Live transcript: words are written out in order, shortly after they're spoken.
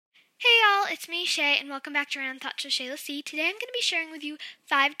it's me, Shay, and welcome back to Random Thoughts with Shayla C. Today I'm going to be sharing with you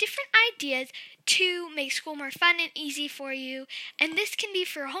 5 different ideas to make school more fun and easy for you. And this can be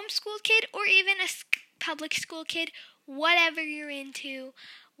for a homeschool kid or even a public school kid, whatever you're into,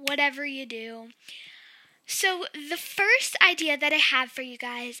 whatever you do. So the first idea that I have for you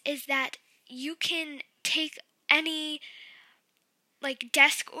guys is that you can take any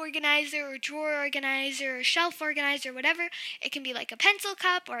desk organizer or drawer organizer or shelf organizer, whatever. It can be like a pencil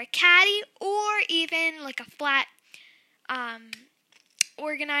cup or a caddy or even like a flat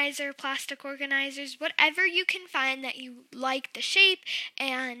organizer, plastic organizers, whatever you can find that you like the shape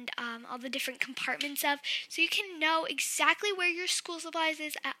and all the different compartments of, so you can know exactly where your school supplies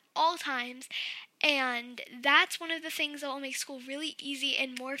is at all times. And that's one of the things that will make school really easy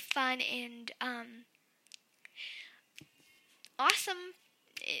and more fun and awesome,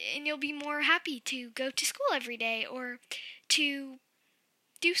 and you'll be more happy to go to school every day or to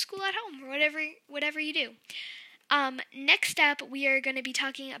do school at home or whatever you do. Next up, we are going to be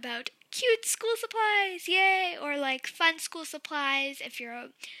talking about cute school supplies, yay, or like fun school supplies. If you're a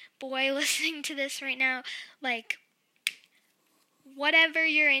boy listening to this right now, like whatever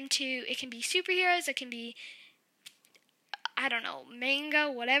you're into, it can be superheroes, it can be, I don't know,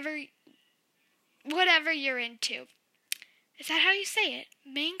 manga, whatever you're into. Is that how you say it?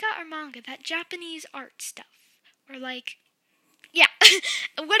 Manga or manga? That Japanese art stuff. Or yeah.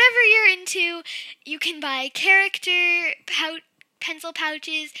 Whatever you're into, you can buy character pencil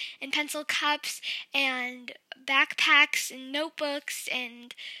pouches and pencil cups and backpacks and notebooks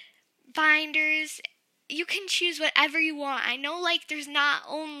and binders. You can choose whatever you want. I know there's not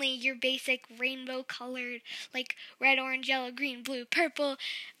only your basic rainbow colored, like red, orange, yellow, green, blue, purple,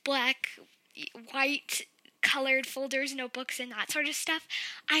 black, white colored folders, notebooks, and that sort of stuff.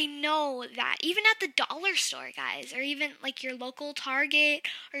 I know that even at the dollar store, guys, or even like your local Target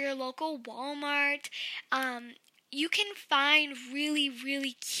or your local Walmart, you can find really,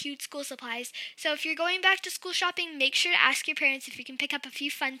 really cute school supplies. So if you're going back to school shopping, make sure to ask your parents if you can pick up a few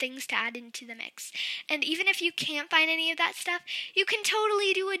fun things to add into the mix. And even if you can't find any of that stuff, you can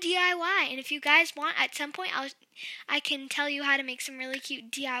totally do a DIY. And if you guys want, at some point, I can tell you how to make some really cute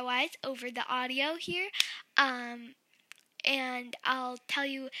DIYs over the audio here. And I'll tell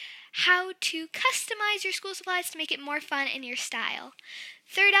you how to customize your school supplies to make it more fun in your style.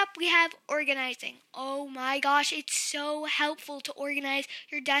 Third up, we have organizing. Oh my gosh, it's so helpful to organize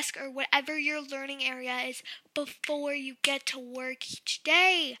your desk or whatever your learning area is before you get to work each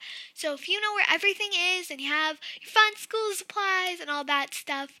day. So if you know where everything is and you have your fun school supplies and all that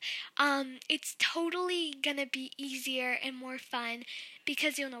stuff, it's totally gonna be easier and more fun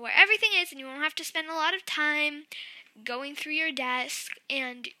because you'll know where everything is and you won't have to spend a lot of time going through your desk,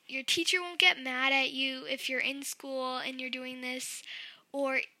 and your teacher won't get mad at you if you're in school and you're doing this,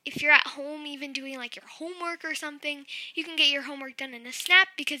 or if you're at home even doing your homework or something. You can get your homework done in a snap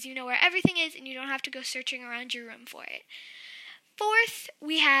because you know where everything is and you don't have to go searching around your room for it. Fourth,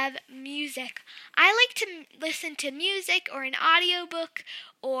 we have music. I like to listen to music or an audiobook,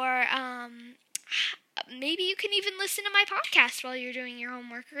 or maybe you can even listen to my podcast while you're doing your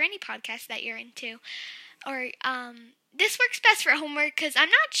homework, or any podcast that you're into. Or this works best for homework because I'm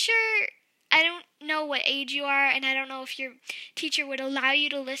not sure, I don't know what age you are, and I don't know if your teacher would allow you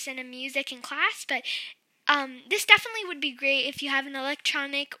to listen to music in class, but this definitely would be great if you have an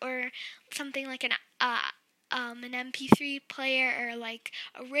electronic or something like an MP3 player or like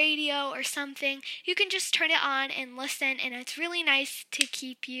a radio or something. You can just turn it on and listen, and it's really nice to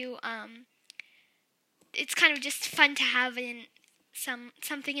keep you, it's kind of just fun to have in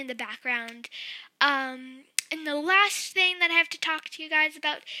something in the background. And the last thing that I have to talk to you guys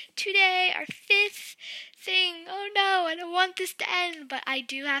about today, our 5th thing. Oh no, I don't want this to end, but I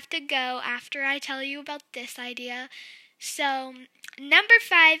do have to go after I tell you about this idea. So, number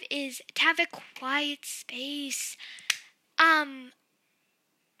 5 is to have a quiet space.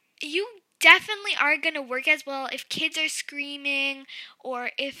 You definitely aren't going to work as well if kids are screaming,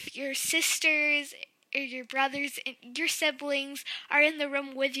 or if your sisters or your brothers and your siblings are in the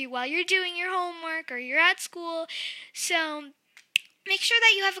room with you while you're doing your homework or you're at school. So make sure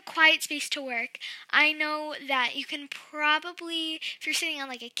that you have a quiet space to work. I know that you can probably, if you're sitting on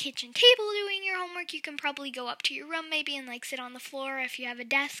a kitchen table doing your homework, you can probably go up to your room maybe and sit on the floor. If you have a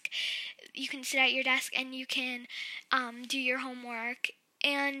desk, you can sit at your desk and you can do your homework.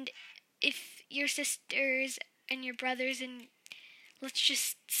 And if your sisters and your brothers and, let's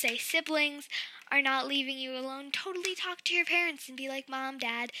just say, siblings are not leaving you alone, totally talk to your parents and be like, Mom,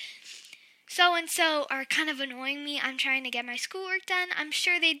 Dad, so-and-so are kind of annoying me. I'm trying to get my schoolwork done. I'm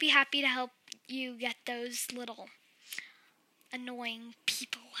sure they'd be happy to help you get those little annoying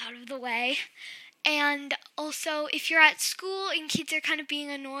people out of the way. And also, if you're at school and kids are kind of being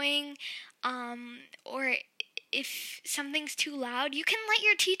annoying, or if something's too loud, you can let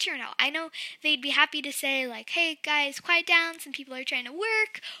your teacher know. I know they'd be happy to say, like, hey, guys, quiet down. Some people are trying to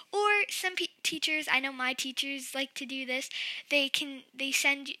work. Or some teachers, I know my teachers like to do this. They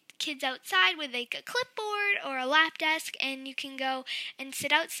send kids outside with like a clipboard or a lap desk, and you can go and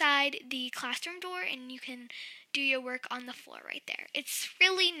sit outside the classroom door and you can do your work on the floor right there. It's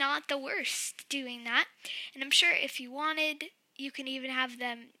really not the worst doing that. And I'm sure if you wanted, you can even have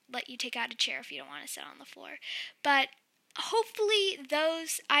them let you take out a chair if you don't want to sit on the floor. But hopefully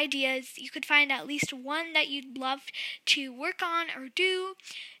those ideas, you could find at least one that you'd love to work on or do.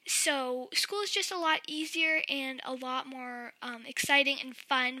 So school is just a lot easier and a lot more exciting and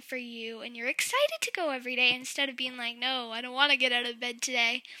fun for you. And you're excited to go every day instead of being like, no, I don't want to get out of bed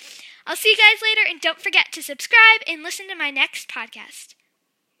today. I'll see you guys later, and don't forget to subscribe and listen to my next podcast.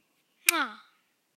 Mwah.